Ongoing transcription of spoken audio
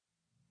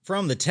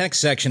From the tech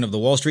section of the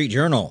Wall Street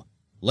Journal,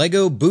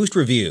 Lego Boost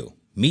Review,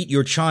 Meet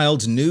Your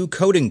Child's New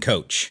Coding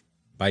Coach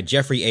by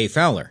Geoffrey A.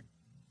 Fowler.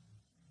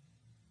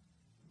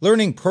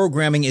 Learning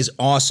programming is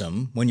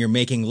awesome when you're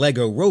making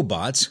Lego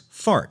robots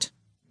fart.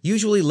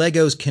 Usually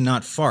Legos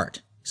cannot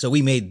fart, so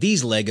we made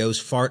these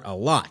Legos fart a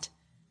lot,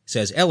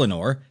 says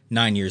Eleanor,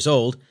 9 years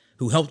old,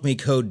 who helped me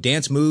code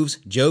dance moves,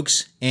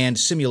 jokes, and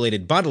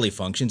simulated bodily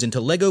functions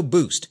into Lego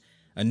Boost,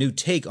 a new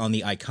take on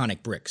the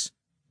iconic bricks.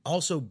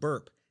 Also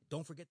burp. Don't forget